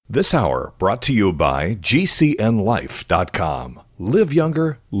This hour brought to you by GCNLife.com. Live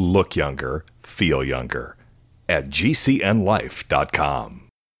younger, look younger, feel younger at GCNLife.com.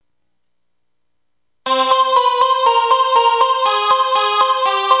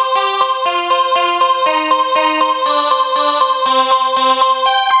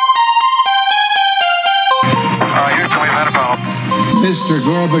 Mr.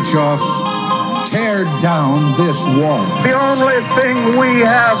 Gorbachev, tear down this wall. The only thing we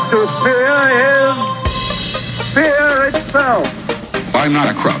have to fear is fear itself. I'm not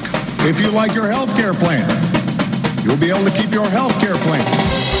a crook. If you like your health care plan, you'll be able to keep your health care plan.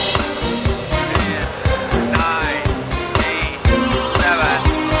 10, 9, 8, 7,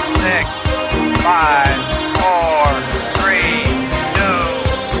 6, 5, 4, 3, 2,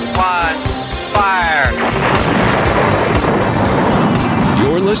 1, fire.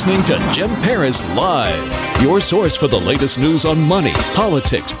 You're listening to Jim Paris Live, your source for the latest news on money,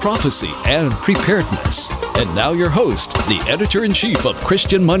 politics, prophecy, and preparedness. And now your host, the editor-in-chief of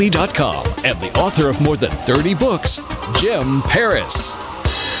ChristianMoney.com and the author of more than 30 books, Jim Paris.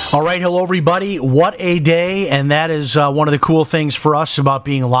 All right, hello everybody. What a day, and that is one of the cool things for us about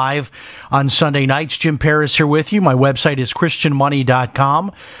being live on Sunday nights. Jim Paris here with you. My website is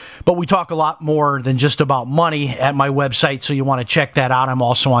ChristianMoney.com. But we talk a lot more than just about money at my website, so you want to check that out. I'm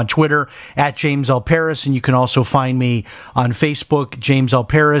also on Twitter at James L. Paris, and you can also find me on Facebook, James L.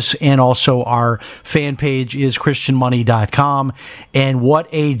 Paris, and also our fan page is ChristianMoney.com. And what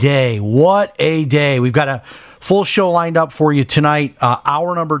a day. What a day. We've got a full show lined up for you tonight.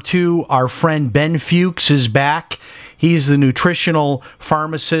 Hour number 2, our friend Ben Fuchs is back. He's the nutritional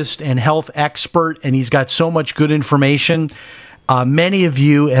pharmacist and health expert, and he's got so much good information. Many of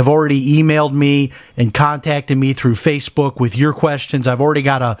you have already emailed me and contacted me through Facebook with your questions. I've already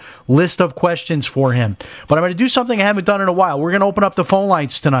got a list of questions for him. But I'm going to do something I haven't done in a while. We're going to open up the phone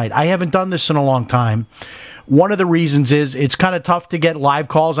lines tonight. I haven't done this in a long time. One of the reasons is it's kind of tough to get live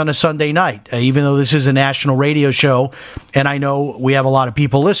calls on a Sunday night. Even though this is a national radio show, and I know we have a lot of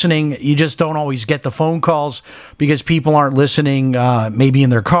people listening, you just don't always get the phone calls because people aren't listening maybe in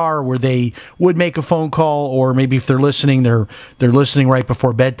their car where they would make a phone call, or maybe if they're listening, they're listening right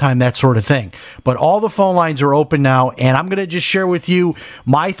before bedtime, that sort of thing. But all the phone lines are open now, and I'm going to just share with you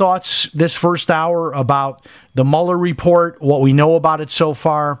my thoughts this first hour about the Mueller report, what we know about it so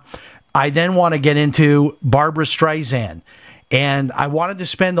far. I then want to get into Barbra Streisand, and I wanted to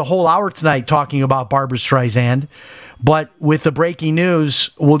spend the whole hour tonight talking about Barbra Streisand, but with the breaking news,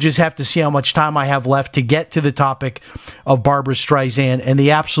 we'll just have to see how much time I have left to get to the topic of Barbra Streisand and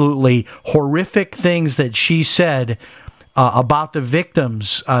the absolutely horrific things that she said about the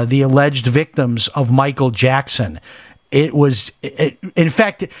victims, the alleged victims of Michael Jackson. In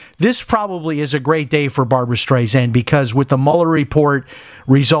fact, this probably is a great day for Barbra Streisand because with the Mueller report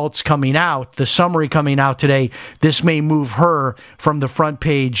results coming out, the summary coming out today, this may move her from the front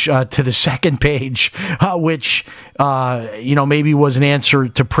page to the second page, which, maybe was an answer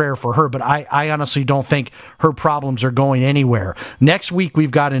to prayer for her. But I honestly don't think her problems are going anywhere. Next week,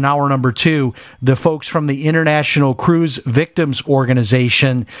 we've got in hour number 2, the folks from the International Cruise Victims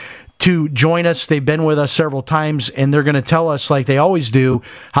Organization to join us. They've been with us several times, and they're going to tell us, like they always do,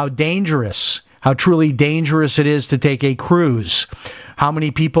 how truly dangerous it is to take a cruise, how many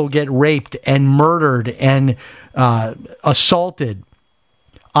people get raped and murdered and assaulted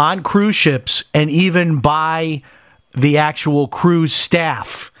on cruise ships and even by the actual cruise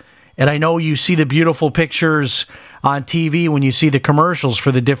staff. And I know you see the beautiful pictures on TV when you see the commercials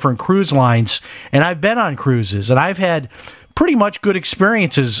for the different cruise lines, and I've been on cruises, and I've had pretty much good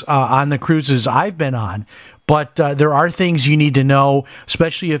experiences on the cruises I've been on. But there are things you need to know,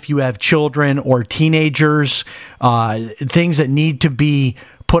 especially if you have children or teenagers, things that need to be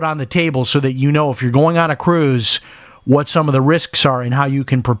put on the table so that you know if you're going on a cruise, what some of the risks are and how you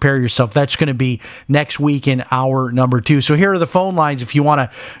can prepare yourself. That's going to be next week in hour number 2. So here are the phone lines. If you want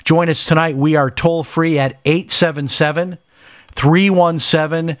to join us tonight, we are toll free at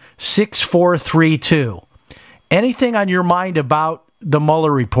 877-317-6432. Anything on your mind about the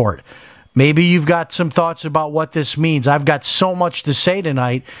Mueller report? Maybe you've got some thoughts about what this means. I've got so much to say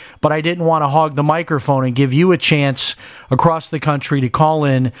tonight, but I didn't want to hog the microphone and give you a chance across the country to call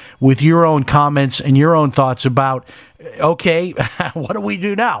in with your own comments and your own thoughts about, okay, what do we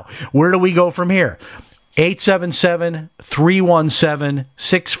do now? Where do we go from here?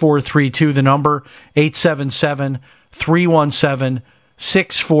 877-317-6432, the number,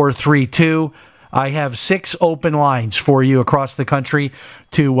 877-317-6432. I have 6 open lines for you across the country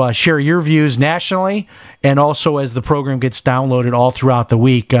to share your views nationally and also as the program gets downloaded all throughout the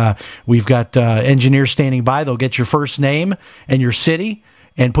week. We've got engineers standing by. They'll get your first name and your city,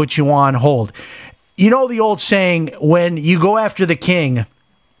 and put you on hold. You know the old saying, when you go after the king,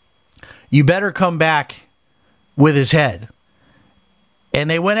 you better come back with his head. And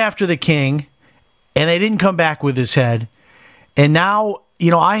they went after the king, and they didn't come back with his head. And now,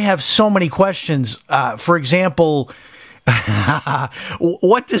 I have so many questions. For example,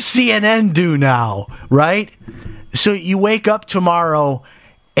 what does CNN do now, right? So you wake up tomorrow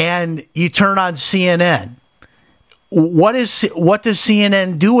and you turn on CNN. What does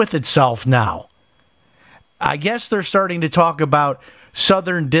CNN do with itself now? I guess they're starting to talk about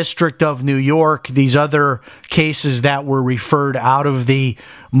Southern District of New York, these other cases that were referred out of the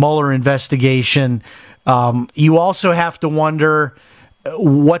Mueller investigation. You also have to wonder,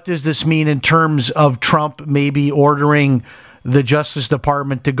 what does this mean in terms of Trump maybe ordering the Justice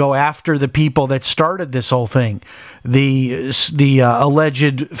Department to go after the people that started this whole thing, the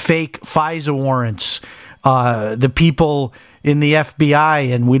alleged fake FISA warrants, the people in the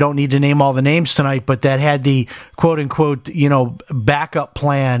FBI, and we don't need to name all the names tonight, but that had the quote unquote, backup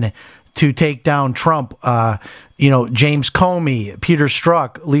plan to take down Trump, James Comey, Peter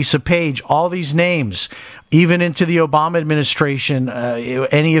Strzok, Lisa Page, all these names, even into the Obama administration,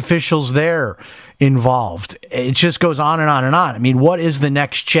 any officials there involved. It just goes on and on and on. I mean, what is the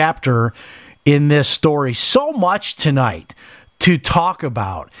next chapter in this story? So much tonight to talk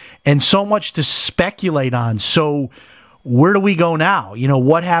about and so much to speculate on. So where do we go now?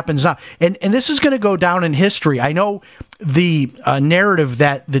 What happens now? And this is going to go down in history. I know the narrative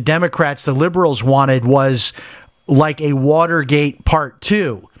that the Democrats, the liberals wanted was like a Watergate Part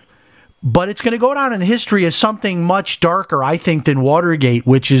 2. But it's going to go down in history as something much darker, I think, than Watergate,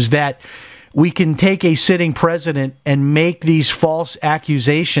 which is that we can take a sitting president and make these false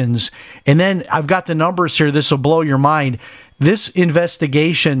accusations. And then I've got the numbers here. This will blow your mind. This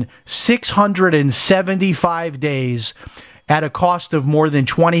investigation, 675 days at a cost of more than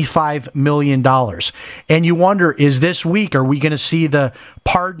 $25 million. And you wonder, is this week, are we going to see the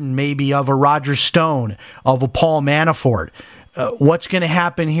pardon maybe of a Roger Stone, of a Paul Manafort? What's going to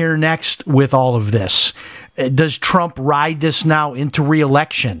happen here next with all of this? Does Trump ride this now into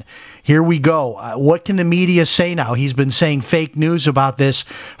re-election? Here we go. What can the media say now? He's been saying fake news about this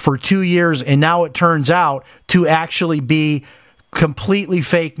for 2 years, and now it turns out to actually be completely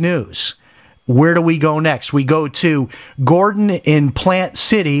fake news. Where do we go next? We go to Gordon in Plant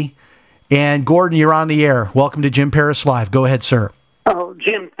City. And Gordon, you're on the air. Welcome to Jim Paris Live. Go ahead, sir. Oh,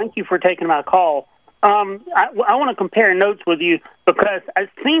 Jim, thank you for taking my call. I want to compare notes with you because it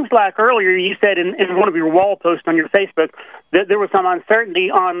seems like earlier you said in one of your wall posts on your Facebook that there was some uncertainty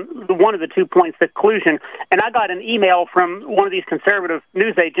on one of the 2 points, the collusion. And I got an email from one of these conservative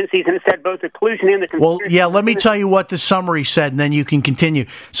news agencies, and it said both the collusion and the conspiracy. Well, yeah, let me tell you what the summary said, and then you can continue.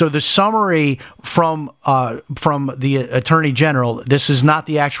 So the summary from the Attorney General, this is not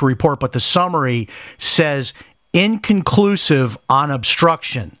the actual report, but the summary says inconclusive on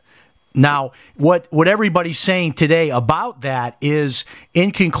obstruction. Now, what everybody's saying today about that is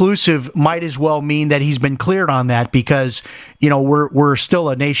inconclusive might as well mean that he's been cleared on that because, we're still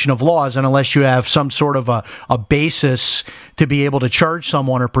a nation of laws, and unless you have some sort of a basis to be able to charge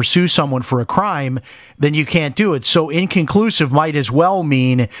someone or pursue someone for a crime, then you can't do it. So inconclusive might as well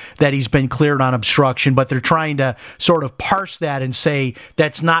mean that he's been cleared on obstruction, but they're trying to sort of parse that and say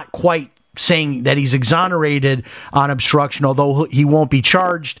that's not quite saying that he's exonerated on obstruction, although he won't be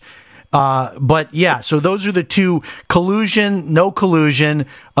charged. But yeah, so those are the two: collusion, no collusion,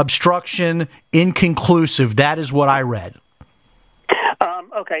 obstruction, inconclusive. That is what I read.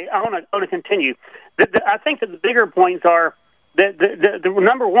 Okay, I want to continue. I think that the bigger points are that the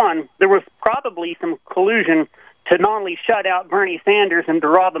number one, there was probably some collusion to not only shut out Bernie Sanders and to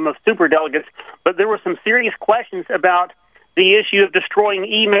rob him of superdelegates, but there were some serious questions about the issue of destroying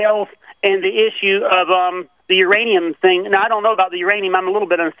emails and the issue of the uranium thing. Now, I don't know about the uranium. I'm a little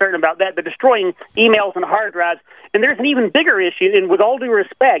bit uncertain about that, but destroying emails and hard drives. And there's an even bigger issue, and with all due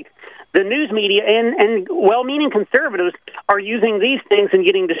respect, the news media and well-meaning conservatives are using these things and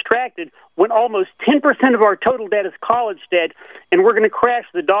getting distracted when almost 10% of our total debt is college debt, and we're going to crash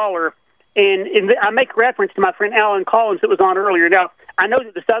the dollar. And I make reference to my friend Alan Collins that was on earlier. Now, I know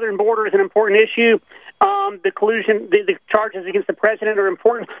that the southern border is an important issue. The collusion, the charges against the president are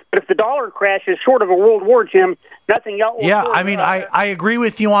important. But if the dollar crashes short of a world war, Jim, nothing else. Yeah, I mean, I agree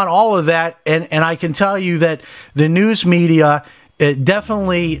with you on all of that. And I can tell you that the news media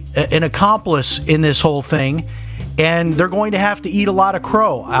definitely an accomplice in this whole thing. And they're going to have to eat a lot of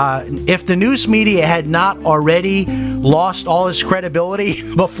crow. If the news media had not already lost all its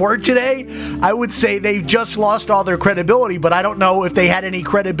credibility before today, I would say they've just lost all their credibility, but I don't know if they had any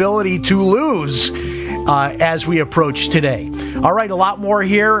credibility to lose. as we approach today. All right, a lot more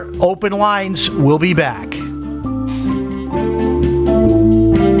here. Open lines. We'll be back.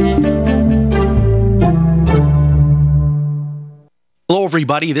 Hello,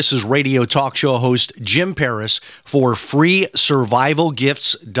 everybody. This is radio talk show host Jim Paris for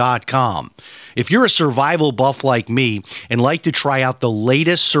FreeSurvivalGifts.com. If you're a survival buff like me and like to try out the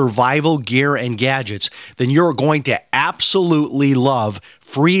latest survival gear and gadgets, then you're going to absolutely love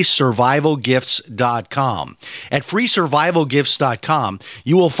FreeSurvivalGifts.com. At FreeSurvivalGifts.com,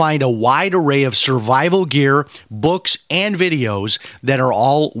 you will find a wide array of survival gear, books, and videos that are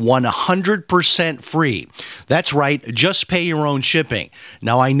all 100% free. That's right, just pay your own shipping.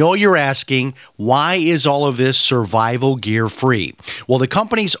 Now, I know you're asking, why is all of this survival gear free? Well, the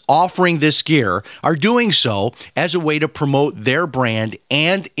companies offering this gear are doing so as a way to promote their brand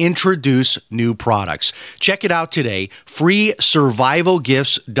and introduce new products. Check it out today,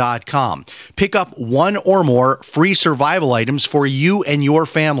 FreeSurvivalGifts.com. Pick up one or more free survival items for you and your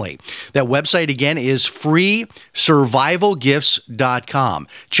family. That website again is FreeSurvivalGifts.com.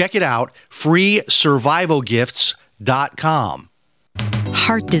 Check it out, FreeSurvivalGifts.com.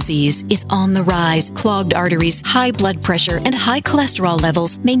 Heart disease is on the rise. Clogged arteries, high blood pressure, and high cholesterol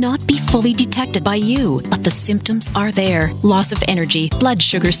levels may not be fully detected by you, but the symptoms are there. Loss of energy, blood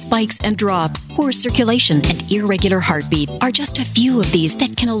sugar spikes and drops, poor circulation, and irregular heartbeat are just a few of these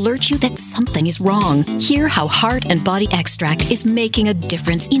that can alert you that something is wrong. Hear how Heart and Body Extract is making a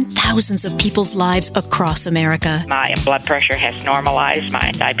difference in thousands of people's lives across America. My blood pressure has normalized.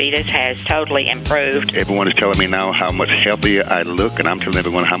 My diabetes has totally improved. Everyone is telling me now how much healthier I look, and I'm telling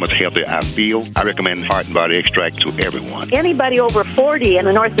everyone how much healthier I feel. I recommend Heart and Body Extract to everyone. Anybody over 40 in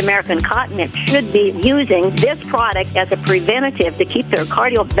the North American continent should be using this product as a preventative to keep their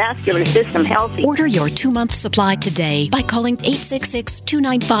cardiovascular system healthy. Order your 2-month supply today by calling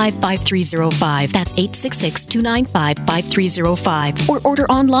 866-295-5305. That's 866-295-5305. Or order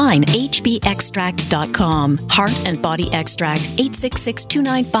online, hbextract.com. Heart and Body Extract,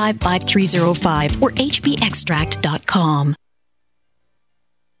 866-295-5305 or hbextract.com.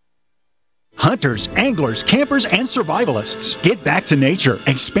 Hunters, anglers, campers, and survivalists. Get back to nature.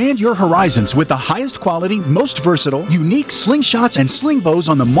 Expand your horizons with the highest quality, most versatile, unique slingshots and sling bows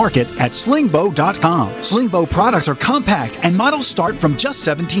on the market at slingbow.com. Slingbow products are compact and models start from just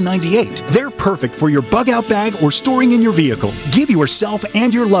 $17.98. They're perfect for your bug-out bag or storing in your vehicle. Give yourself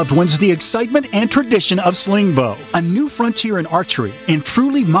and your loved ones the excitement and tradition of slingbow. A new frontier in archery and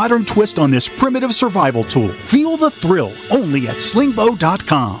truly modern twist on this primitive survival tool. Feel the thrill only at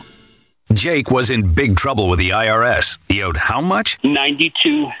slingbow.com. Jake was in big trouble with the IRS. He owed how much?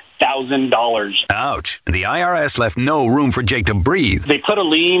 $92,000. Ouch. The IRS left no room for Jake to breathe. They put a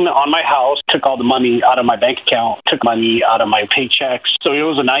lien on my house, took all the money out of my bank account, took money out of my paychecks. So it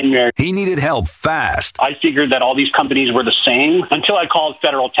was a nightmare. He needed help fast. I figured that all these companies were the same until I called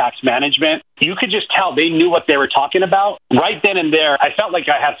Federal Tax Management. You could just tell they knew what they were talking about. Right then and there, I felt like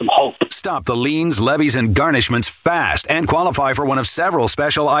I had some hope. Stop the liens, levies, and garnishments fast and qualify for one of several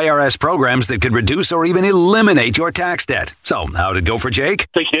special IRS programs that could reduce or even eliminate your tax debt. So, how'd it go for Jake?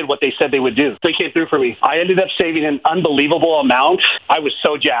 They did what they said they would do. They came through for me. I ended up saving an unbelievable amount. I was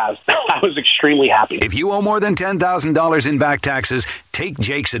so jazzed. I was extremely happy. If you owe more than $10,000 in back taxes, take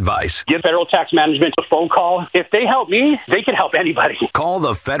Jake's advice. Give Federal Tax Management a phone call. If they help me, they can help anybody. Call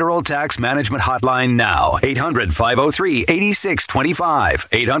the Federal Tax Management Hotline now. 800-503-8625.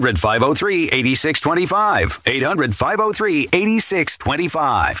 800-503-8625.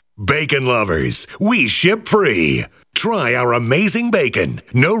 800-503-8625. Bacon lovers, we ship free. Try our amazing bacon.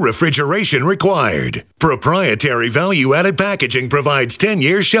 No refrigeration required. Proprietary value-added packaging provides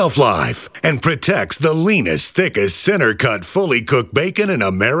 10-year shelf life and protects the leanest, thickest, center-cut, fully cooked bacon in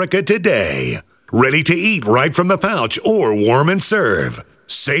America today. Ready to eat right from the pouch or warm and serve.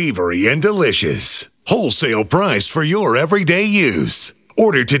 Savory and delicious. Wholesale price for your everyday use.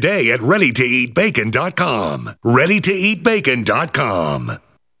 Order today at readytoeatbacon.com. readytoeatbacon.com.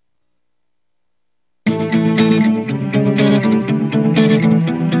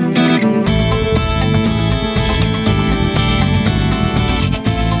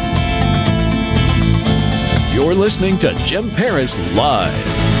 You're listening to Jim Paris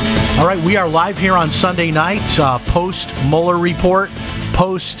Live. All right, we are live here on Sunday night, post-Mueller report,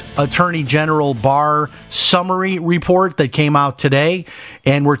 post-Attorney General Barr summary report that came out today,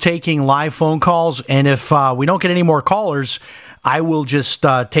 and we're taking live phone calls, and if we don't get any more callers, I will just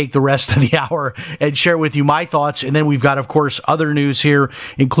take the rest of the hour and share with you my thoughts. And then we've got, of course, other news here,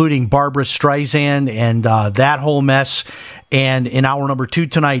 including Barbra Streisand and that whole mess. And in hour number 2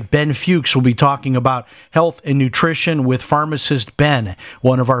 tonight, Ben Fuchs will be talking about health and nutrition with pharmacist Ben,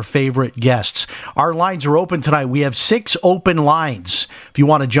 one of our favorite guests. Our lines are open tonight. We have 6 open lines. If you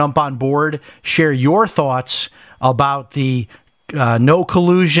want to jump on board, share your thoughts about the no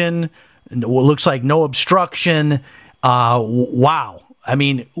collusion, what looks like no obstruction. Wow. I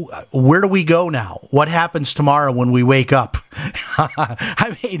mean, where do we go now? What happens tomorrow when we wake up?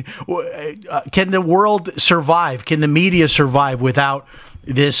 I mean, can the world survive? Can the media survive without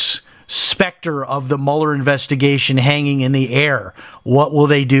this specter of the Mueller investigation hanging in the air? What will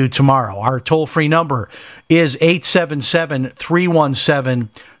they do tomorrow? Our toll-free number is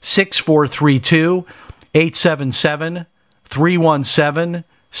 877-317-6432,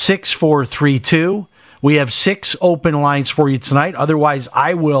 877-317-6432. We have 6 open lines for you tonight. Otherwise,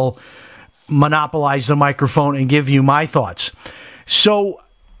 I will monopolize the microphone and give you my thoughts. So,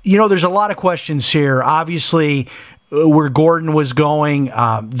 there's a lot of questions here. Obviously, where Gordon was going,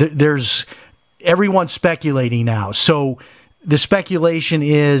 there's everyone speculating now. So the speculation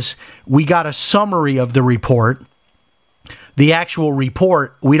is we got a summary of the report. The actual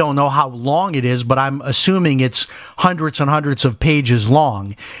report, we don't know how long it is, but I'm assuming it's hundreds and hundreds of pages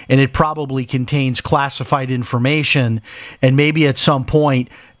long, and it probably contains classified information, and maybe at some point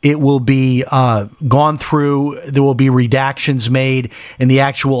it will be gone through, there will be redactions made, and the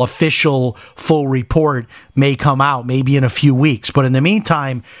actual official full report may come out maybe in a few weeks. But in the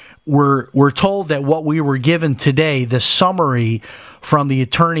meantime, we're told that what we were given today, the summary from the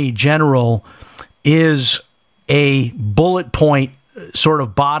Attorney General, is a bullet point, sort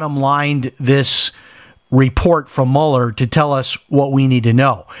of bottom lined this report from Mueller to tell us what we need to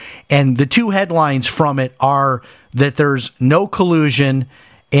know. And the 2 headlines from it are that there's no collusion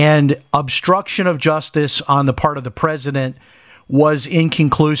and obstruction of justice on the part of the president was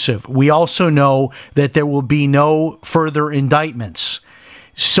inconclusive. We also know that there will be no further indictments.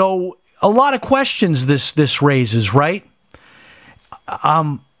 So a lot of questions this raises, right?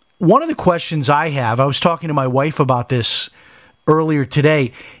 One of the questions I have, I was talking to my wife about this earlier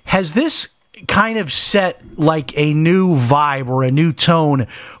today, has this kind of set like a new vibe or a new tone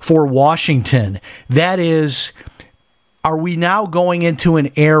for Washington? That is, are we now going into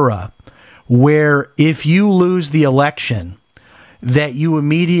an era where if you lose the election, that you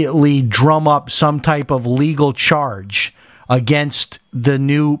immediately drum up some type of legal charge against the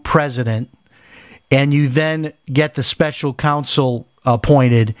new president, and you then get the special counsel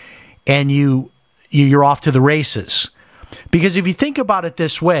appointed, and you're off to the races? Because if you think about it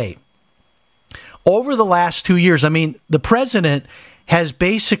this way, over the last 2 years, I mean, the president has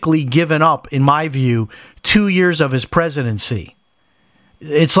basically given up, in my view, 2 years of his presidency.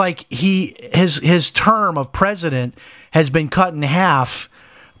 It's like his term of president has been cut in half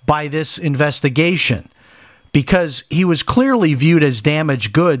by this investigation, because he was clearly viewed as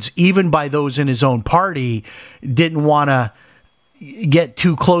damaged goods, even by those in his own party, didn't want to get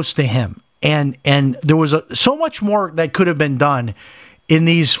too close to him. And there was so much more that could have been done in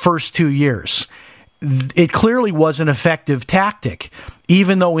these first 2 years. It clearly was an effective tactic,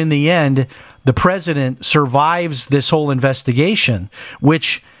 even though in the end, the president survives this whole investigation,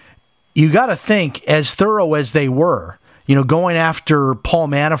 which you got to think, as thorough as they were, going after Paul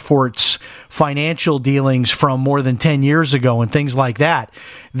Manafort's financial dealings from more than 10 years ago and things like that,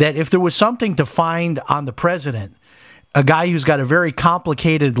 that if there was something to find on the president, a guy who's got a very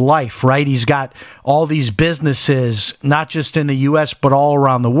complicated life, right? He's got all these businesses, not just in the U.S., but all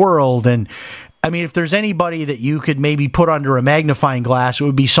around the world. And I mean, if there's anybody that you could maybe put under a magnifying glass, it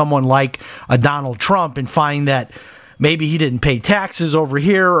would be someone like a Donald Trump, and find that maybe he didn't pay taxes over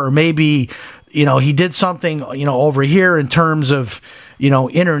here, or maybe, he did something, over here in terms of,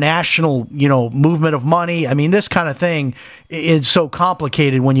 international, movement of money. I mean, this kind of thing is so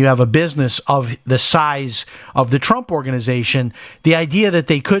complicated when you have a business of the size of the Trump organization. The idea that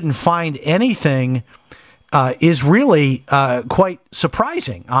they couldn't find anything is really quite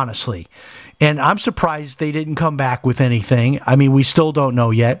surprising, honestly. And I'm surprised they didn't come back with anything. I mean, we still don't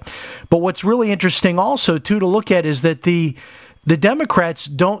know yet. But what's really interesting also, too, to look at is that the Democrats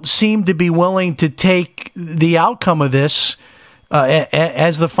don't seem to be willing to take the outcome of this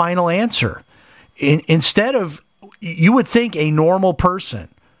as the final answer. Instead of, you would think a normal person,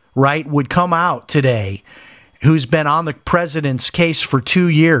 right, would come out today who's been on the president's case for 2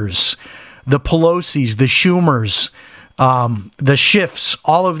 years, the Pelosi's, the Schumers, the Schiffs,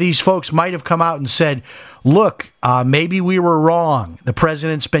 all of these folks might have come out and said, look, maybe we were wrong. The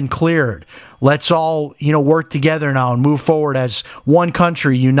president's been cleared. Let's all, work together now and move forward as one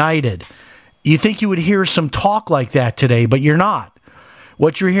country, united. You think you would hear some talk like that today, but you're not.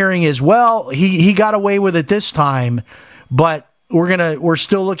 What you're hearing is, well, he got away with it this time, but we're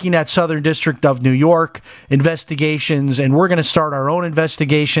still looking at Southern District of New York investigations, and we're going to start our own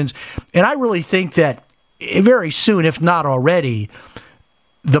investigations. And I really think that very soon, if not already,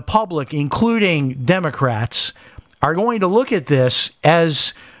 the public, including Democrats, are going to look at this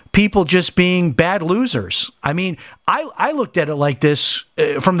as people just being bad losers. I mean, I looked at it like this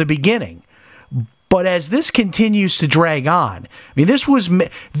from the beginning. But as this continues to drag on, I mean, this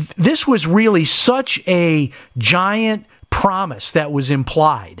was really such a giant promise that was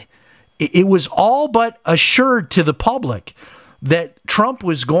implied. It was all but assured to the public that Trump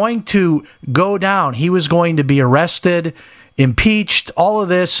was going to go down. He was going to be arrested, impeached, all of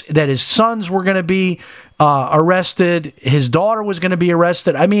this, that his sons were going to be arrested, his daughter was going to be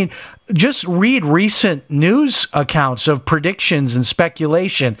arrested. I mean, just read recent news accounts of predictions and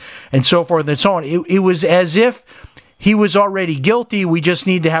speculation and so forth and so on. It was as if he was already guilty. We just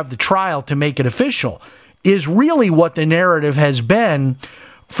need to have the trial to make it official, is really what the narrative has been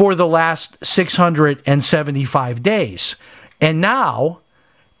for the last 675 days. And now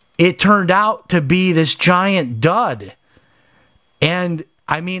it turned out to be this giant dud. And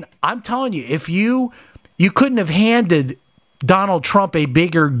I mean, I'm telling you, if you couldn't have handed Donald Trump a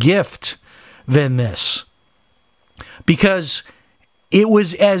bigger gift than this, because it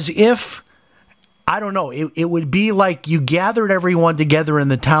was as if, I don't know, it would be like you gathered everyone together in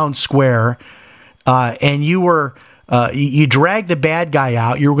the town square, and you dragged the bad guy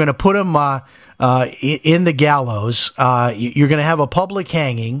out. You were going to put him in the gallows. You're going to have a public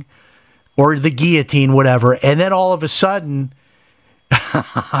hanging or the guillotine, whatever. And then all of a sudden,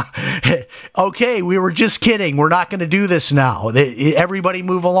 okay, we were just kidding. We're not going to do this now. Everybody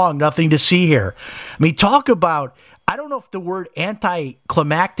move along. Nothing to see here. I mean, talk about, I don't know if the word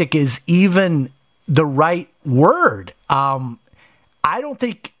anticlimactic is even the right word. I don't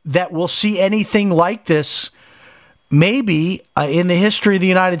think that we'll see anything like this maybe in the history of the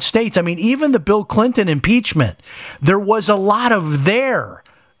United States. I mean, even the Bill Clinton impeachment, there was a lot of there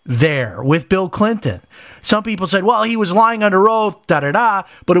with Bill Clinton. Some people said, well, he was lying under oath, but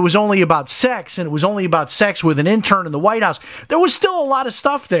it was only about sex, and it was only about sex with an intern in the White House. There was still a lot of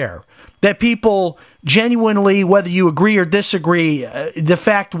stuff there that people genuinely, whether you agree or disagree, the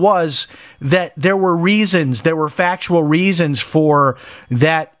fact was that there were factual reasons for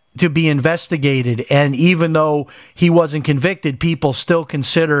that to be investigated. And even though he wasn't convicted, people still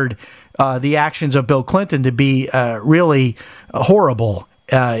considered the actions of Bill Clinton to be really horrible.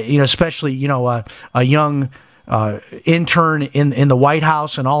 Especially, a young intern in the White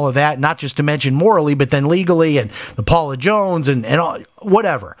House and all of that, not just to mention morally, but then legally, and the Paula Jones and all,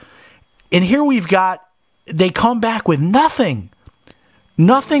 whatever. And here they come back with nothing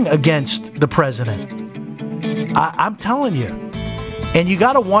against the president. I'm telling you. And you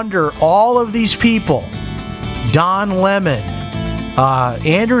got to wonder, all of these people, Don Lemon,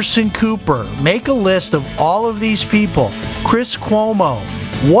 Anderson Cooper, make a list of all of these people, Chris Cuomo,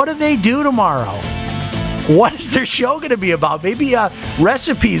 what do they do tomorrow? What is their show going to be about? Maybe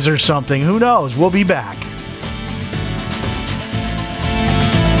recipes or something. Who knows? We'll be back.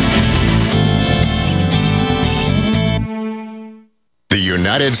 The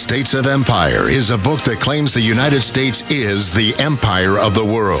United States of Empire is a book that claims the United States is the empire of the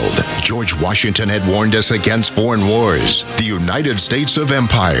world. George Washington had warned us against foreign wars. The United States of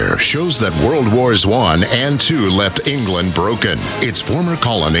Empire shows that World Wars I and II left England broken. Its former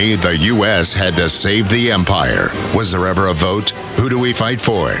colony, the U.S., had to save the empire. Was there ever a vote? Who do we fight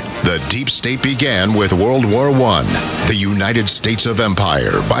for? The deep state began with World War I. The United States of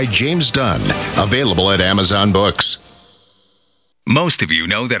Empire by James Dunn. Available at Amazon Books. Most of you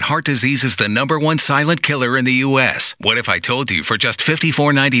know that heart disease is the #1 silent killer in the U.S. What if I told you for just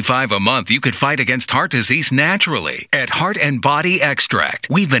 $54.95 a month you could fight against heart disease naturally? At Heart and Body Extract,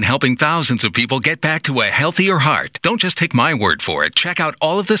 we've been helping thousands of people get back to a healthier heart. Don't just take my word for it. Check out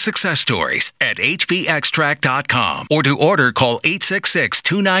all of the success stories at hbextract.com. Or to order, call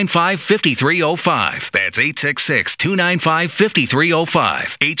 866-295-5305. That's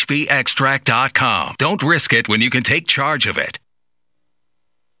 866-295-5305. hbextract.com. Don't risk it when you can take charge of it.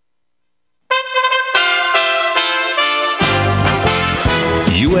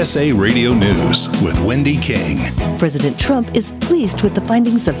 USA Radio News with Wendy King. President Trump is pleased with the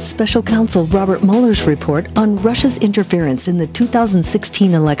findings of Special Counsel Robert Mueller's report on Russia's interference in the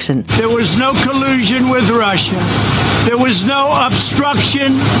 2016 election. There was no collusion with Russia. There was no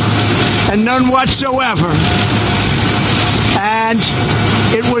obstruction and none whatsoever. And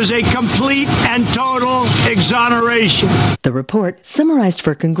it was a complete and total exoneration. The report, summarized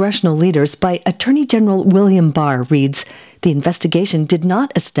for congressional leaders by Attorney General William Barr, reads, the investigation did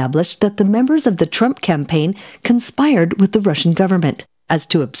not establish that the members of the Trump campaign conspired with the Russian government. As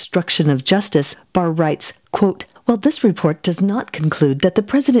to obstruction of justice, Barr writes, quote, well, this report does not conclude that the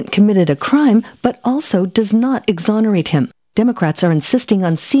president committed a crime, but also does not exonerate him. Democrats are insisting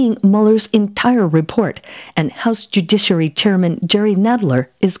on seeing Mueller's entire report, and House Judiciary Chairman Jerry Nadler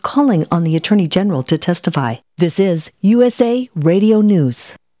is calling on the Attorney General to testify. This is USA Radio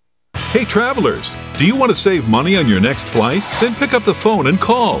News. Hey travelers, do you want to save money on your next flight? Then pick up the phone and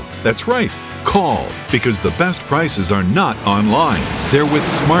call. That's right, call, because the best prices are not online. They're with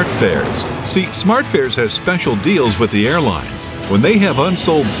SmartFares. See, SmartFares has special deals with the airlines. When they have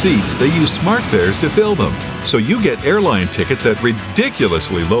unsold seats, they use SmartFares to fill them. So you get airline tickets at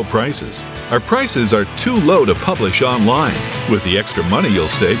ridiculously low prices. Our prices are too low to publish online. With the extra money you'll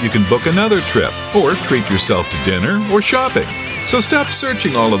save, you can book another trip, or treat yourself to dinner or shopping. So stop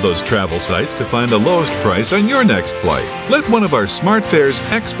searching all of those travel sites to find the lowest price on your next flight. Let one of our SmartFares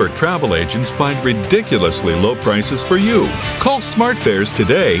expert travel agents find ridiculously low prices for you. Call SmartFares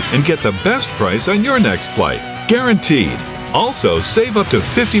today and get the best price on your next flight. Guaranteed. Also, save up to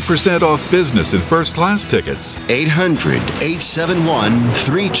 50% off business and first-class tickets.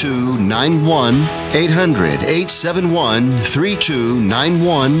 800-871-3291.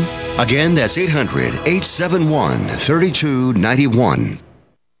 800-871-3291. Again, that's 800-871-3291.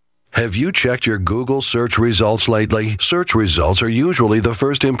 Have you checked your Google search results lately? Search results are usually the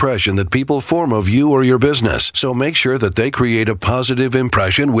first impression that people form of you or your business, so make sure that they create a positive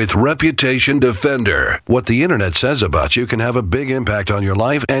impression with Reputation Defender. What the internet says about you can have a big impact on your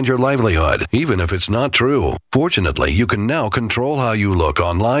life and your livelihood, even if it's not true. Fortunately, you can now control how you look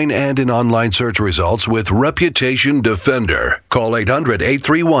online and in online search results with Reputation Defender. Call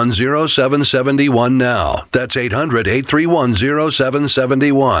 800-831-0771 now. That's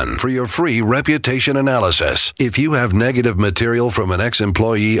 800-831-0771. For your free reputation analysis. If you have negative material from an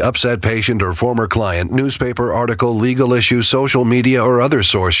ex-employee, upset patient, or former client, newspaper article, legal issue, social media, or other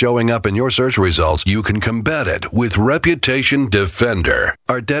source showing up in your search results, you can combat it with Reputation Defender.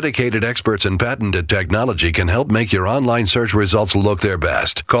 Our dedicated experts in patented technology can help make your online search results look their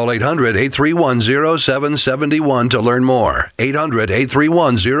best. Call 800-831-0771 to learn more.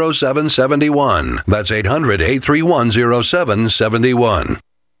 800-831-0771. That's 800-831-0771.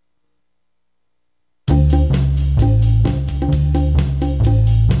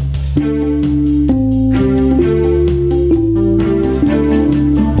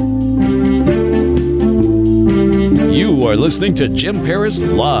 You are listening to Jim Paris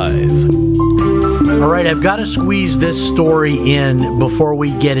Live. All right, I've got to squeeze this story in before we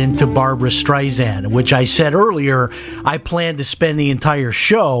get into Barbra Streisand, which I said earlier I planned to spend the entire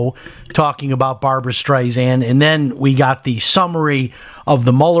show talking about Barbra Streisand, and then we got the summary of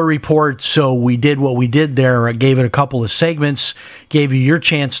the Mueller report, so we did what we did there. I gave it a couple of segments, gave you your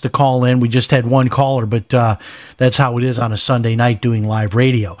chance to call in. We just had one caller, but that's how it is on a Sunday night doing live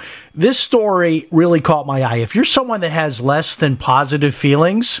radio. This story really caught my eye. If you're someone that has less than positive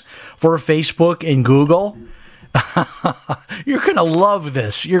feelings for Facebook and Google, you're going to love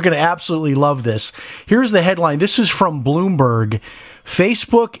this. You're going to absolutely love this. Here's the headline. This is from Bloomberg.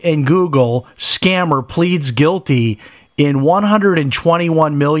 Facebook and Google scammer pleads guilty in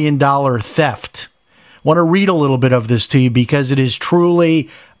 $121 million theft. I want to read a little bit of this to you because it is truly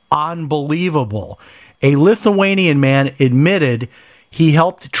unbelievable. A Lithuanian man admitted he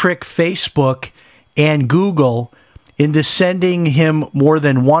helped trick Facebook and Google into sending him more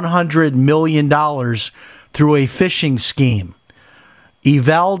than $100 million through a phishing scheme.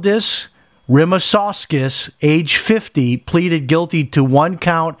 Evaldis Rimasauskis, age 50, pleaded guilty to one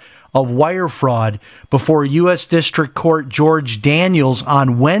count of wire fraud before U.S. District Court George Daniels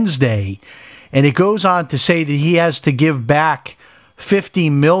on Wednesday. And it goes on to say that he has to give back $50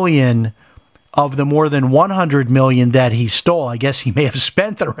 million of the more than $100 million that he stole. I guess he may have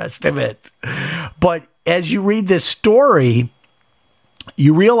spent the rest of it. But as you read this story,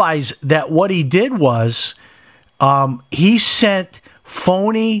 you realize that what he did was he sent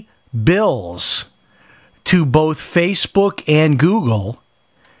phony bills to both Facebook and Google,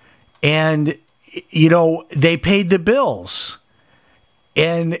 and, you know, they paid the bills.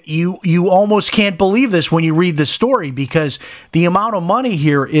 And you almost can't believe this when you read the story, because the amount of money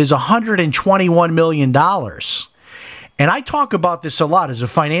here is $121 million. And I talk about this a lot as a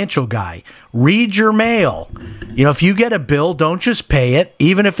financial guy. Read your mail. If you get a bill, don't just pay it.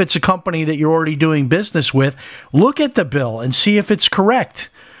 Even if it's a company that you're already doing business with, look at the bill and see if it's correct.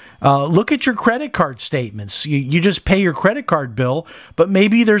 Look at your credit card statements. You just pay your credit card bill, but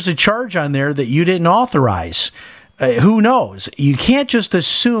maybe there's a charge on there that you didn't authorize. Who knows? You can't just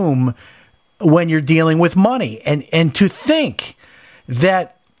assume when you're dealing with money. And to think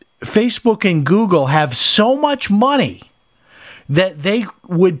that Facebook and Google have so much money that they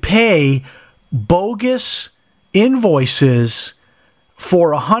would pay bogus invoices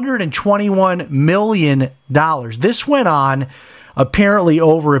for $121 million. This went on apparently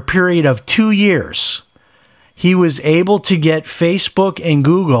over a period of 2 years. He was able to get Facebook and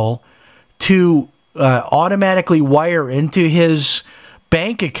Google to automatically wire into his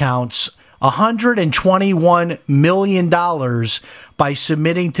bank accounts $121 million by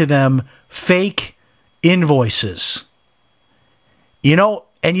submitting to them fake invoices.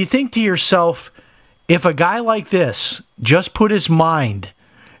 And you think to yourself, if a guy like this just put his mind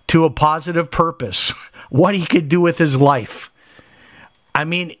to a positive purpose, what he could do with his life. I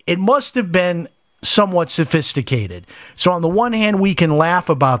mean, it must have been somewhat sophisticated. So on the one hand, we can laugh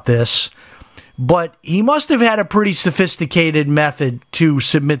about this, but he must have had a pretty sophisticated method to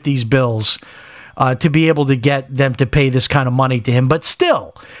submit these bills to be able to get them to pay this kind of money to him. But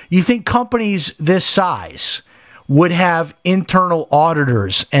still, you think companies this size would have internal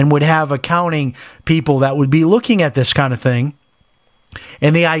auditors and would have accounting people that would be looking at this kind of thing.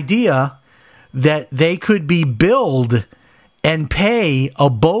 And the idea that they could be billed and pay a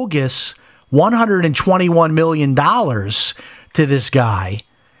bogus $121 million to this guy,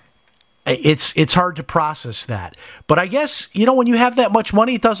 it's hard to process that. But I guess, when you have that much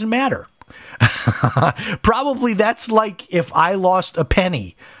money, it doesn't matter. Probably that's like if I lost a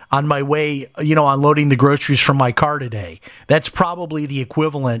penny on my way, unloading the groceries from my car today. That's probably the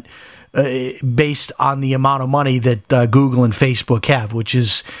equivalent based on the amount of money that Google and Facebook have, which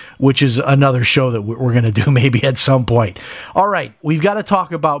is another show that we're going to do maybe at some point. All right, we've got to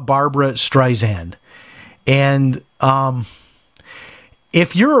talk about Barbra Streisand. And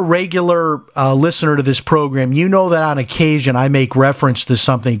if you're a regular listener to this program, you know that on occasion I make reference to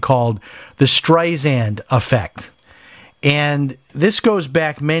something called the Streisand effect. And this goes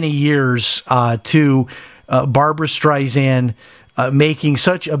back many years to Barbra Streisand making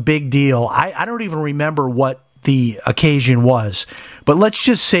such a big deal. I don't even remember what the occasion was, but let's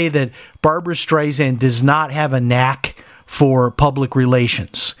just say that Barbra Streisand does not have a knack for public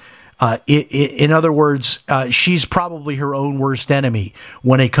relations. In other words, she's probably her own worst enemy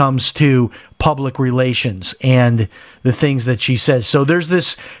when it comes to public relations and the things that she says. So there's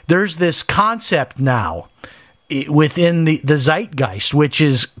this concept now within the zeitgeist, which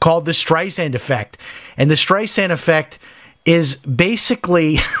is called the Streisand effect. And the Streisand effect is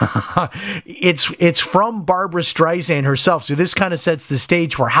basically, it's from Barbra Streisand herself. So this kind of sets the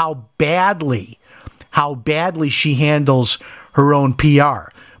stage for how badly she handles her own PR.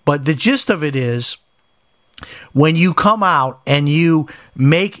 But the gist of it is, when you come out and you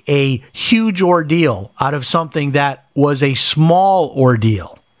make a huge ordeal out of something that was a small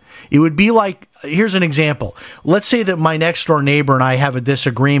ordeal, it would be like, here's an example. Let's say that my next door neighbor and I have a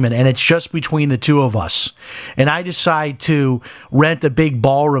disagreement and it's just between the two of us. And I decide to rent a big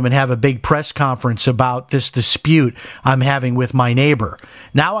ballroom and have a big press conference about this dispute I'm having with my neighbor.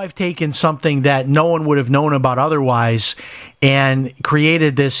 Now I've taken something that no one would have known about otherwise and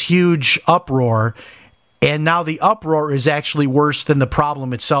created this huge uproar. And now the uproar is actually worse than the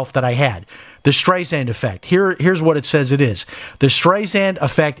problem itself that I had. The Streisand effect. Here's what it says it is. The Streisand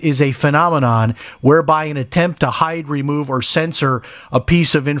effect is a phenomenon whereby an attempt to hide, remove, or censor a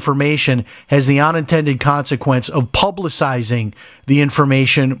piece of information has the unintended consequence of publicizing the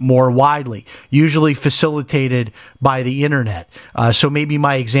information more widely, usually facilitated by the internet. So maybe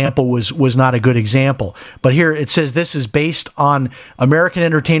my example was not a good example. But here it says this is based on American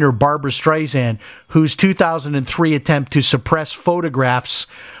entertainer Barbra Streisand, whose 2003 attempt to suppress photographs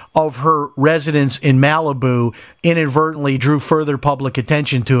of her residence in Malibu inadvertently drew further public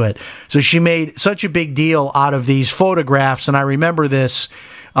attention to it. So she made such a big deal out of these photographs, and I remember this.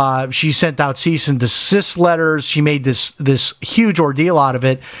 She sent out cease and desist letters. She made this huge ordeal out of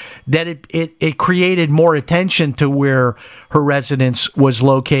it, that it created more attention to where her residence was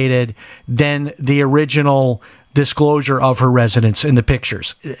located than the original disclosure of her residence in the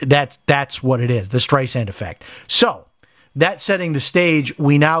pictures. That's what it is, the Streisand effect. So, that setting the stage,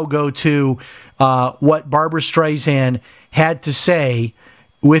 we now go to what Barbra Streisand had to say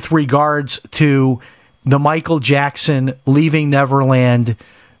with regards to the Michael Jackson Leaving Neverland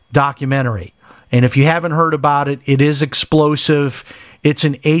documentary. And if you haven't heard about it, it is explosive. It's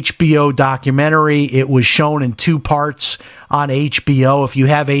an HBO documentary. It was shown in 2 parts on HBO. If you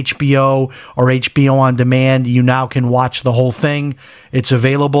have HBO or HBO On Demand, you now can watch the whole thing. It's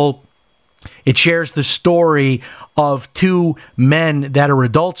available. It shares the story of 2 men that are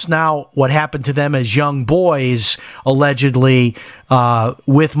adults now, what happened to them as young boys, allegedly,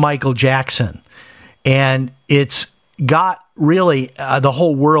 with Michael Jackson. And it's got really, the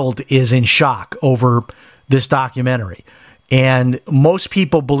whole world is in shock over this documentary. And most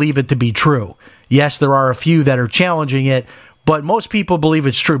people believe it to be true. Yes, there are a few that are challenging it, but most people believe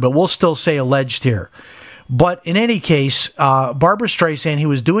it's true. But we'll still say alleged here. But in any case, Barbra Streisand, who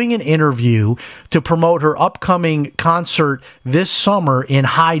was doing an interview to promote her upcoming concert this summer in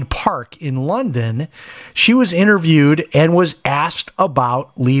Hyde Park in London, she was interviewed and was asked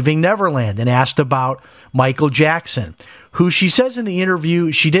about Leaving Neverland and asked about Michael Jackson, who she says in the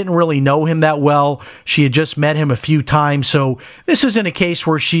interview she didn't really know him that well. She had just met him a few times. So this isn't a case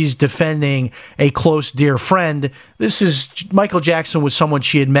where she's defending a close, dear friend. This is Michael Jackson was someone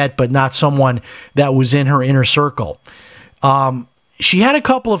she had met, but not someone that was in her inner circle. She had a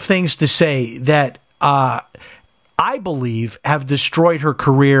couple of things to say that I believe have destroyed her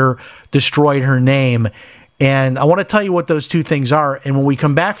career, destroyed her name. And I want to tell you what those 2 things are. And when we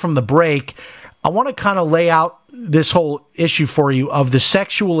come back from the break, I want to kind of lay out this whole issue for you of the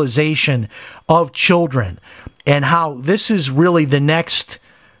sexualization of children and how this is really the next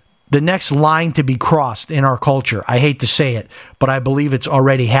line to be crossed in our culture. I hate to say it, but I believe it's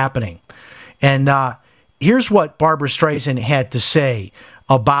already happening. And here's what Barbra Streisand had to say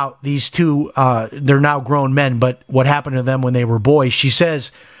about these 2, they're now grown men, but what happened to them when they were boys. She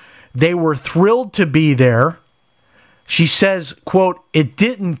says, they were thrilled to be there. She says, quote, it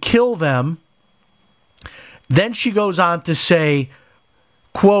didn't kill them. Then she goes on to say,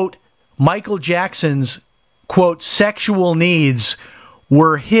 quote, Michael Jackson's, quote, sexual needs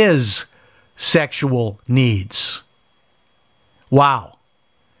were his sexual needs. Wow.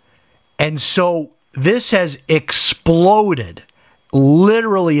 And so this has exploded,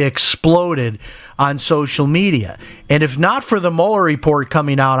 literally exploded on social media. And if not for the Mueller report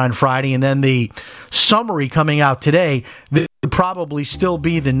coming out on Friday and then the summary coming out today, this would probably still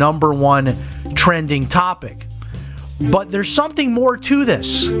be the number 1 trending topic. But there's something more to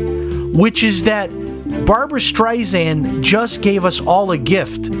this, which is that Barbra Streisand just gave us all a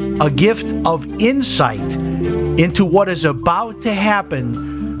gift of insight into what is about to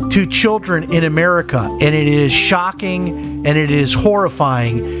happen to children in America. And it is shocking and it is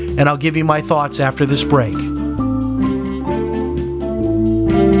horrifying. And I'll give you my thoughts after this break.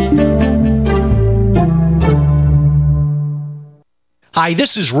 Hi,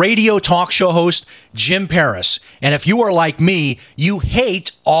 this is radio talk show host Jim Paris. And if you are like me, you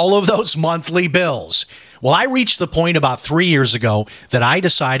hate all of those monthly bills. Well, I reached the point about 3 years ago that I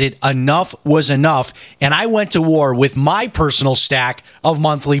decided enough was enough, and I went to war with my personal stack of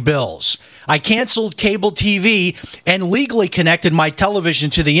monthly bills. I canceled cable TV and legally connected my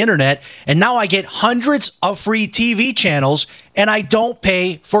television to the internet, and now I get hundreds of free TV channels, and I don't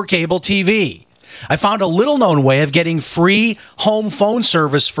pay for cable TV. I found a little-known way of getting free home phone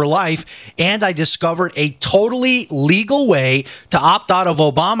service for life, and I discovered a totally legal way to opt out of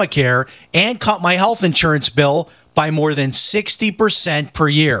Obamacare and cut my health insurance bill by more than 60% per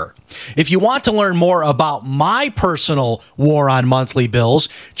year. If you want to learn more about my personal war on monthly bills,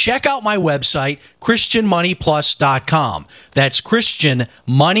 check out my website, ChristianMoneyPlus.com. That's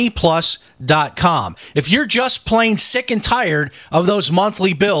ChristianMoneyPlus.com. If you're just plain sick and tired of those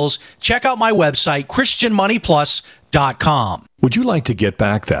monthly bills, check out my website, ChristianMoneyPlus.com. Would you like to get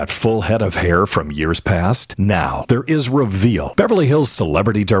back that full head of hair from years past? Now, there is Reveal. Beverly Hills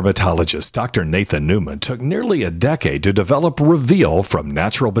celebrity dermatologist Dr. Nathan Newman took nearly a decade to develop Reveal from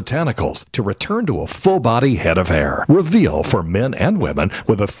natural botanicals to return to a full-body head of hair. Reveal for men and women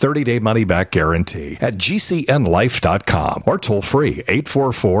with a 30-day money-back guarantee at GCNlife.com or toll free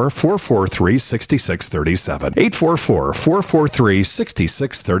 844-443-6637.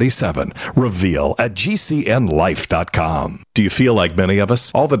 844-443-6637. Reveal at GCNlife.com. Do you feel like many of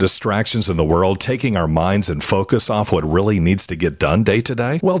us? All the distractions in the world taking our minds and focus off what really needs to get done day to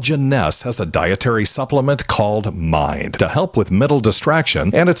day? Well, Jeunesse has a dietary supplement called Mind to help with mental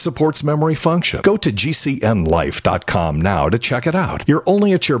distraction, and it supports memory function. Go to gcnlife.com now to check it out. You're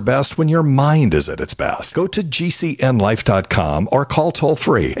only at your best when your mind is at its best. Go to gcnlife.com or call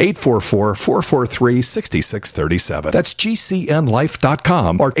toll-free 844-443-6637. That's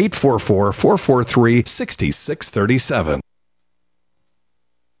gcnlife.com or 844-443-6637.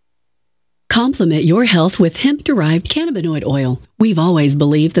 Complement your health with hemp-derived cannabinoid oil. We've always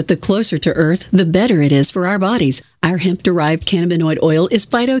believed that the closer to Earth, the better it is for our bodies. Our hemp-derived cannabinoid oil is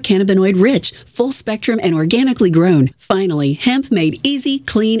phytocannabinoid-rich, full-spectrum, and organically grown. Finally, hemp made easy,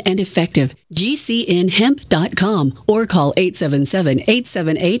 clean, and effective. GCNhemp.com or call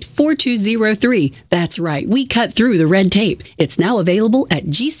 877-878-4203. That's right, we cut through the red tape. It's now available at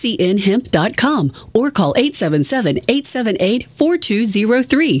GCNhemp.com or call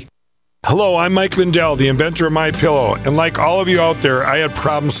 877-878-4203. Hello, I'm Mike Lindell, the inventor of MyPillow, and like all of you out there, I had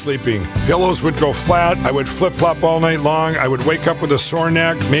problems sleeping. Pillows would go flat, I would flip-flop all night long, I would wake up with a sore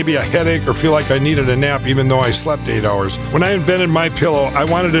neck, maybe a headache, or feel like I needed a nap even though I slept 8 hours. When I invented MyPillow, I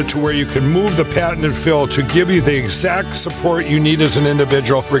wanted it to where you can move the patented fill to give you the exact support you need as an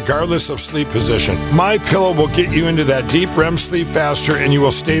individual, regardless of sleep position. MyPillow will get you into that deep REM sleep faster, and you will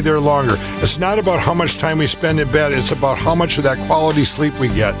stay there longer. It's not about how much time we spend in bed, it's about how much of that quality sleep we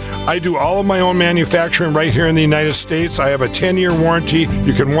get. I do all of my own manufacturing right here in the United States. I have a 10-year warranty.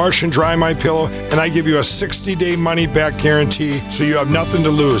 You can wash and dry my pillow, and I give you a 60-day money-back guarantee, so you have nothing to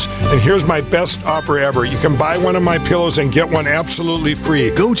lose. And here's my best offer ever. You can buy one of my pillows and get one absolutely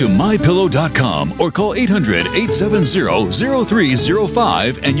free. Go to mypillow.com or call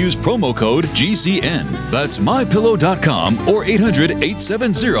 800-870-0305 and use promo code GCN. That's mypillow.com or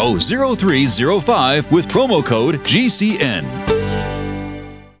 800-870-0305 with promo code GCN.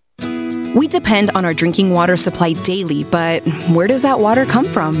 We depend on our drinking water supply daily, but where does that water come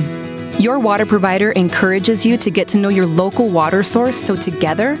from? Your water provider encourages you to get to know your local water source so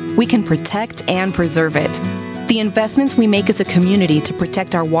together we can protect and preserve it. The investments we make as a community to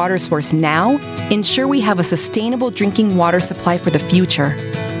protect our water source now ensure we have a sustainable drinking water supply for the future.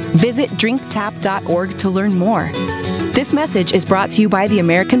 Visit drinktap.org to learn more. This message is brought to you by the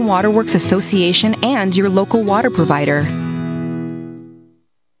American Water Works Association and your local water provider.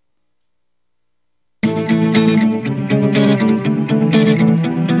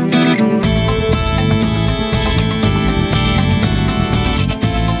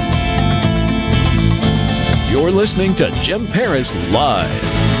 Listening to Jim Paris Live.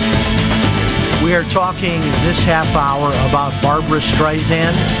 We are talking this half hour about Barbra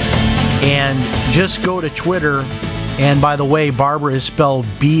Streisand, and just go to Twitter, and by the way, Barbra is spelled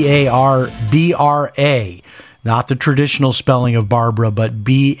B-A-R-B-R-A, not the traditional spelling of Barbara, but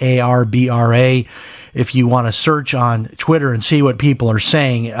B-A-R-B-R-A. If you want to search on Twitter and see what people are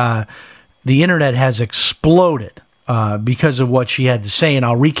saying, the internet has exploded because of what she had to say, and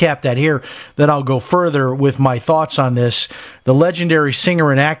I'll recap that here. Then I'll go further with my thoughts on this. The legendary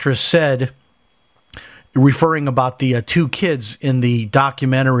singer and actress said, referring about the two kids in the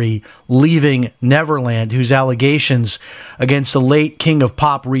documentary Leaving Neverland, whose allegations against the late king of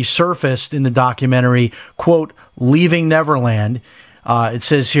pop resurfaced in the documentary, quote, Leaving Neverland. It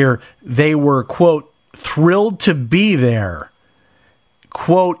says here, they were, quote, thrilled to be there.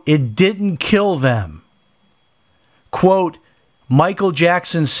 Quote, it didn't kill them. Quote, Michael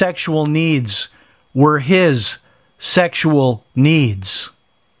Jackson's sexual needs were his sexual needs.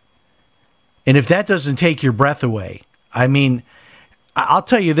 And if that doesn't take your breath away, I mean, I'll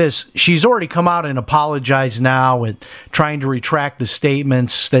tell you this, she's already come out and apologized now and trying to retract the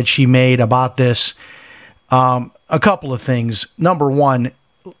statements that she made about this. A couple of things. Number one,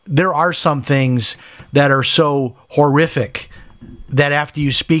 there are some things that are so horrific that after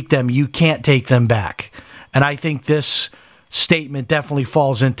you speak them, you can't take them back. And I think this statement definitely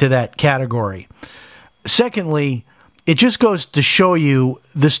falls into that category. Secondly, it just goes to show you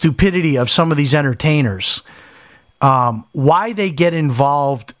the stupidity of some of these entertainers. Why they get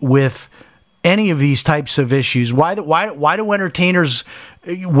involved with any of these types of issues. Why do entertainers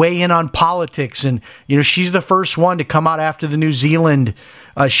weigh in on politics? And, you know, she's the first one to come out after the New Zealand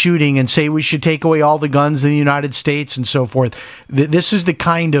shooting and say we should take away all the guns in the United States and so forth. This is the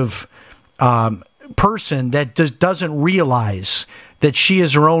kind of person that doesn't realize that she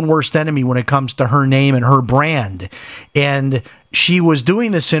is her own worst enemy when it comes to her name and her brand. And she was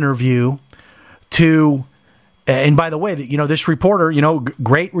doing this interview to And by the way, this reporter,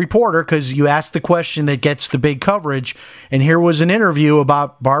 great reporter, because you asked the question that gets the big coverage. And here was an interview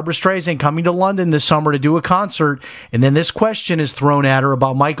about Barbra Streisand coming to London this summer to do a concert. And then this question is thrown at her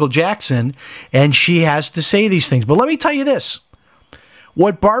about Michael Jackson. And she has to say these things. But let me tell you this.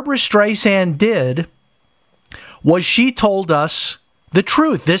 What Barbra Streisand did was she told us the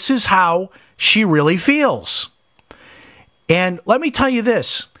truth. This is how she really feels. And let me tell you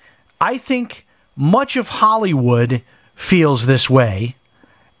this. I think much of Hollywood feels this way,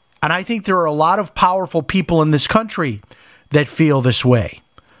 and I think there are a lot of powerful people in this country that feel this way.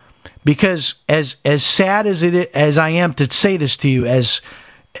 Because as sad as I am to say this to you, as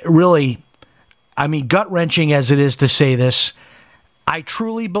really, gut-wrenching as it is to say this, I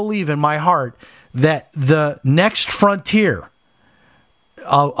truly believe in my heart that the next frontier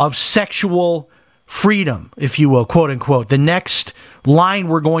of sexual freedom, if you will, quote unquote, the next line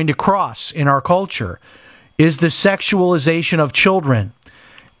we're going to cross in our culture is the sexualization of children.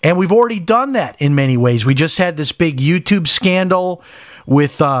 And we've already done that in many ways. We just had this big YouTube scandal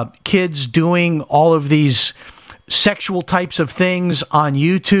with kids doing all of these sexual types of things on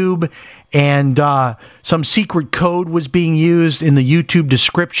YouTube, and some secret code was being used in the YouTube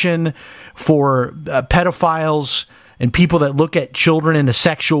description for pedophiles and people that look at children in a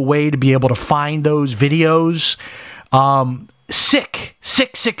sexual way to be able to find those videos. Sick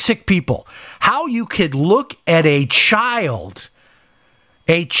people. How you could look at a child,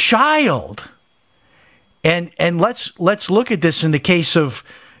 and let's look at this in the case of,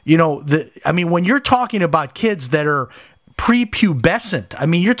 when you're talking about kids that are prepubescent,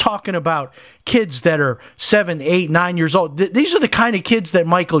 you're talking about kids that are 7, 8, 9 years old. These are the kind of kids that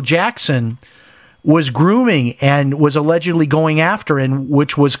Michael Jackson was grooming and was allegedly going after, and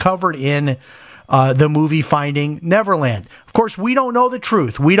which was covered in the movie Finding Neverland. Of course, we don't know the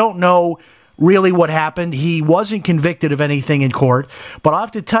truth. We don't know really what happened. He wasn't convicted of anything in court. But I have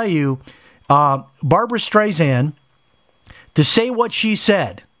to tell you, Barbra Streisand, to say what she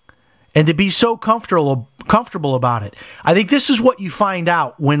said and to be so comfortable about it, I think this is what you find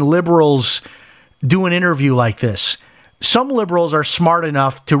out when liberals do an interview like this. Some liberals are smart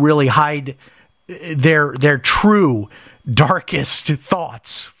enough to really hide their true darkest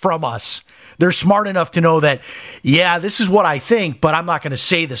thoughts from us. They're smart enough to know that, yeah, this is what I think, but I'm not going to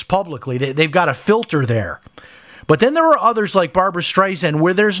say this publicly. They've got a filter there. But then there are others like Barbra Streisand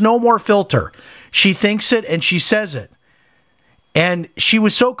where there's no more filter. She thinks it and she says it. And she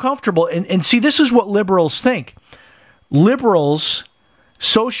was so comfortable. And see, this is what liberals think. Liberals,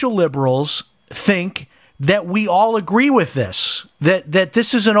 social liberals, think that we all agree with this, that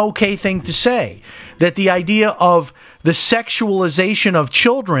this is an okay thing to say, that the idea of the sexualization of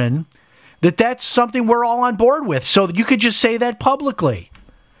children, that's something we're all on board with, so you could just say that publicly.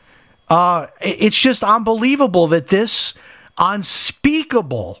 It's just unbelievable that this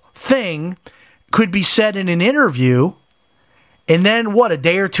unspeakable thing could be said in an interview, and then a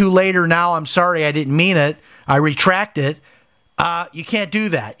day or two later, now I'm sorry, I didn't mean it, I retract it. You can't do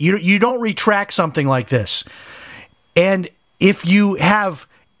that. You don't retract something like this. And if you have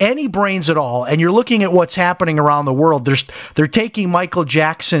any brains at all, and you're looking at what's happening around the world, they're taking Michael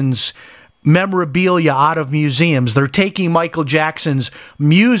Jackson's memorabilia out of museums. They're taking Michael Jackson's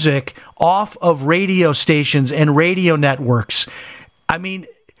music off of radio stations and radio networks.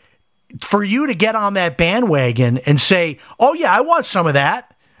 For you to get on that bandwagon and say, oh yeah, I want some of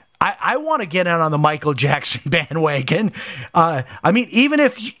that. I want to get in on the Michael Jackson bandwagon. Even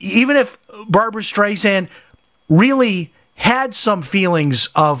if Barbra Streisand really had some feelings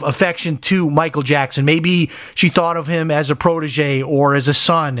of affection to Michael Jackson, maybe she thought of him as a protege or as a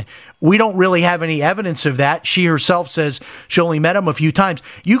son. We don't really have any evidence of that. She herself says she only met him a few times.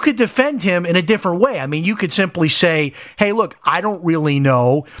 You could defend him in a different way. You could simply say, hey, look, I don't really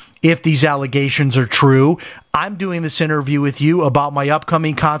know if these allegations are true. I'm doing this interview with you about my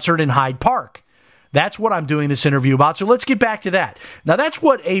upcoming concert in Hyde Park. That's what I'm doing this interview about. So let's get back to that. Now, that's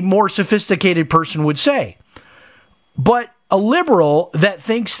what a more sophisticated person would say. But a liberal that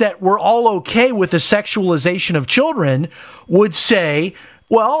thinks that we're all okay with the sexualization of children would say,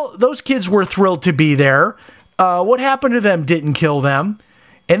 well, those kids were thrilled to be there. What happened to them didn't kill them.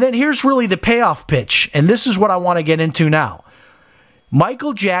 And then here's really the payoff pitch. And this is what I want to get into now.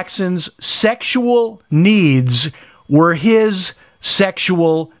 Michael Jackson's sexual needs were his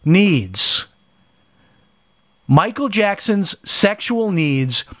sexual needs. Michael Jackson's sexual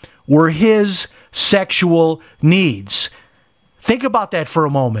needs were his sexual needs. Think about that for a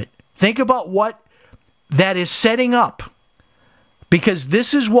moment. Think about what that is setting up. Because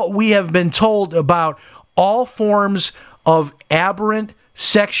this is what we have been told about all forms of aberrant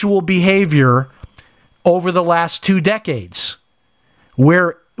sexual behavior over the last 2 decades,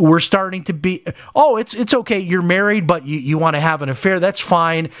 where we're starting to be, it's okay, you're married, but you want to have an affair, that's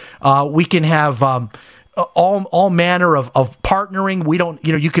fine. We can have all manner of partnering. We don't,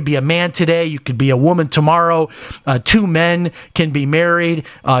 you could be a man today, you could be a woman tomorrow. 2 men can be married.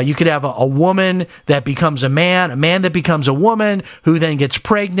 You could have a woman that becomes a man that becomes a woman, who then gets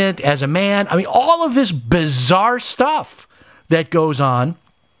pregnant as a man. I mean, all of this bizarre stuff that goes on,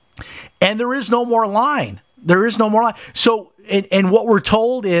 and there is no more line. There is no more line. So, and what we're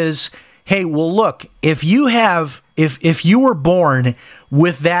told is, hey, well, look, if you were born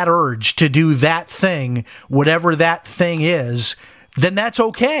with that urge to do that thing, whatever that thing is, then that's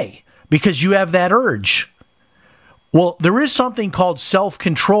okay because you have that urge. Well, there is something called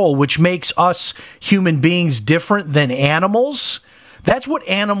self-control, which makes us human beings different than animals. That's what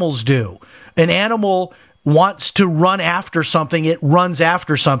animals do. An animal wants to run after something, it runs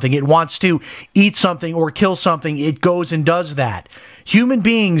after something. It wants to eat something or kill something, it goes and does that. Human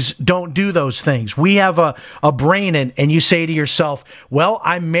beings don't do those things. We have a brain, and you say to yourself, well,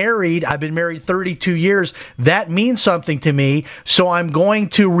 I'm married. I've been married 32 years. That means something to me, so I'm going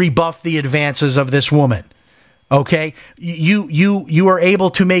to rebuff the advances of this woman. Okay? You are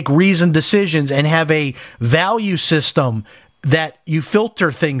able to make reasoned decisions and have a value system that you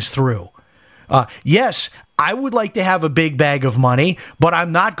filter things through. Yes, I would like to have a big bag of money, but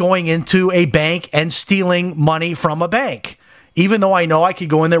I'm not going into a bank and stealing money from a bank. Even though I know I could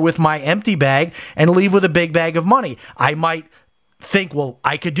go in there with my empty bag and leave with a big bag of money. I might think, well,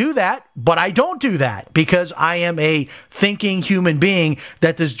 I could do that, but I don't do that because I am a thinking human being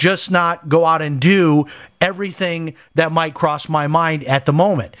that does just not go out and do everything that might cross my mind at the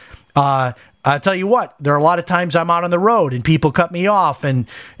moment. I'll tell you what, there are a lot of times I'm out on the road and people cut me off and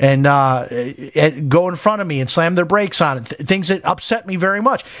go in front of me and slam their brakes on it, things that upset me very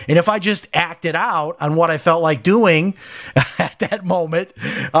much. And if I just acted out on what I felt like doing at that moment,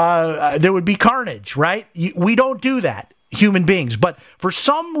 there would be carnage, right? We don't do that, human beings. But for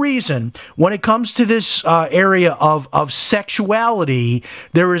some reason, when it comes to this area of sexuality,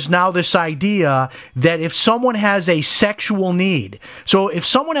 there is now this idea that if someone has a sexual need, so if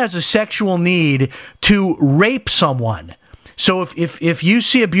someone has a sexual need to rape someone, so if you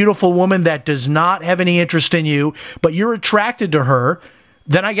see a beautiful woman that does not have any interest in you, but you're attracted to her,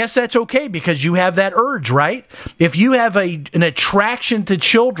 then I guess that's okay because you have that urge, right? If you have an attraction to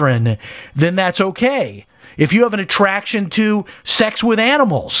children, then that's okay. If you have an attraction to sex with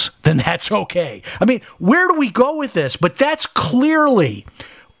animals, then that's okay. I mean, where do we go with this? But that's clearly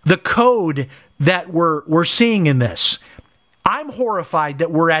the code that we're seeing in this. I'm horrified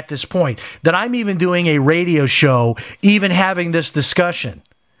that we're at this point, that I'm even doing a radio show, even having this discussion,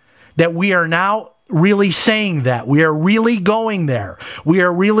 that we are now really saying that. We are really going there. We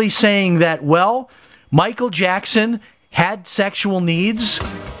are really saying that, well, Michael Jackson had sexual needs,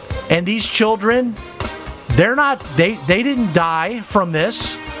 and these children, they didn't die from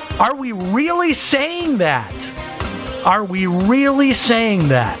this. Are we really saying that? Are we really saying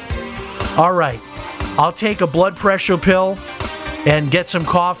that? All right. I'll take a blood pressure pill and get some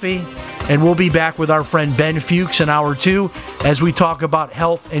coffee, and we'll be back with our friend Ben Fuchs in hour 2 as we talk about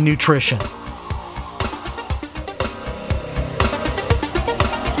health and nutrition.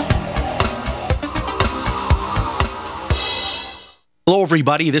 Hello,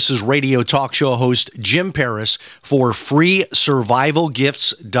 everybody. This is radio talk show host Jim Paris for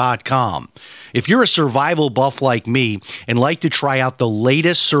FreeSurvivalGifts.com. If you're a survival buff like me and like to try out the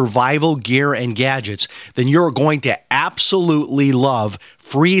latest survival gear and gadgets, then you're going to absolutely love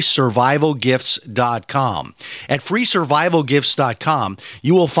FreeSurvivalGifts.com. At FreeSurvivalGifts.com,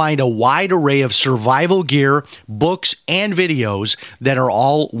 you will find a wide array of survival gear, books, and videos that are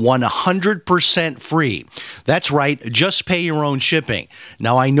all 100% free. That's right, just pay your own shipping.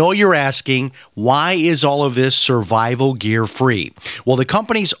 Now, I know you're asking, why is all of this survival gear free? Well, the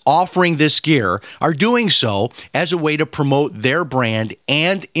companies offering this gear are doing so as a way to promote their brand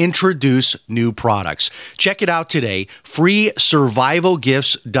and introduce new products. Check it out today,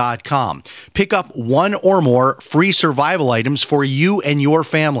 FreeSurvivalGifts.com. Pick up one or more free survival items for you and your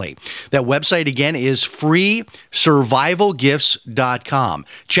family. That website again is FreeSurvivalGifts.com.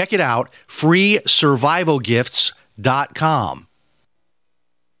 Check it out, FreeSurvivalGifts.com.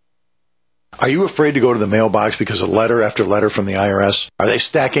 Are you afraid to go to the mailbox because of letter after letter from the IRS? Are they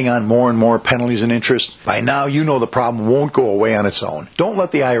stacking on more and more penalties and interest? By now, you know the problem won't go away on its own. Don't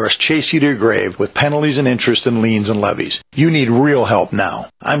let the IRS chase you to your grave with penalties and interest and liens and levies. You need real help now.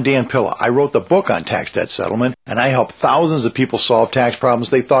 I'm Dan Pilla. I wrote the book on tax debt settlement, and I help thousands of people solve tax problems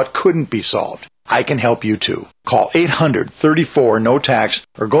they thought couldn't be solved. I can help you too. Call 800-34-NO-TAX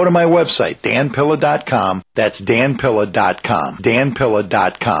or go to my website, danpilla.com. That's danpilla.com.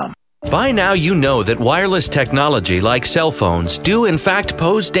 danpilla.com. By now you know that wireless technology like cell phones do in fact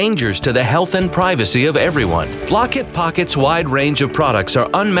pose dangers to the health and privacy of everyone. Block-It Pocket's wide range of products are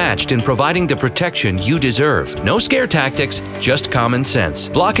unmatched in providing the protection you deserve. No scare tactics, just common sense.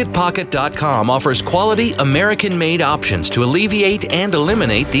 BlockItPocket.com offers quality American-made options to alleviate and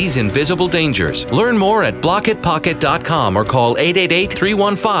eliminate these invisible dangers. Learn more at BlockItPocket.com or call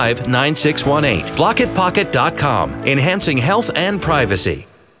 888-315-9618. BlockItPocket.com, enhancing health and privacy.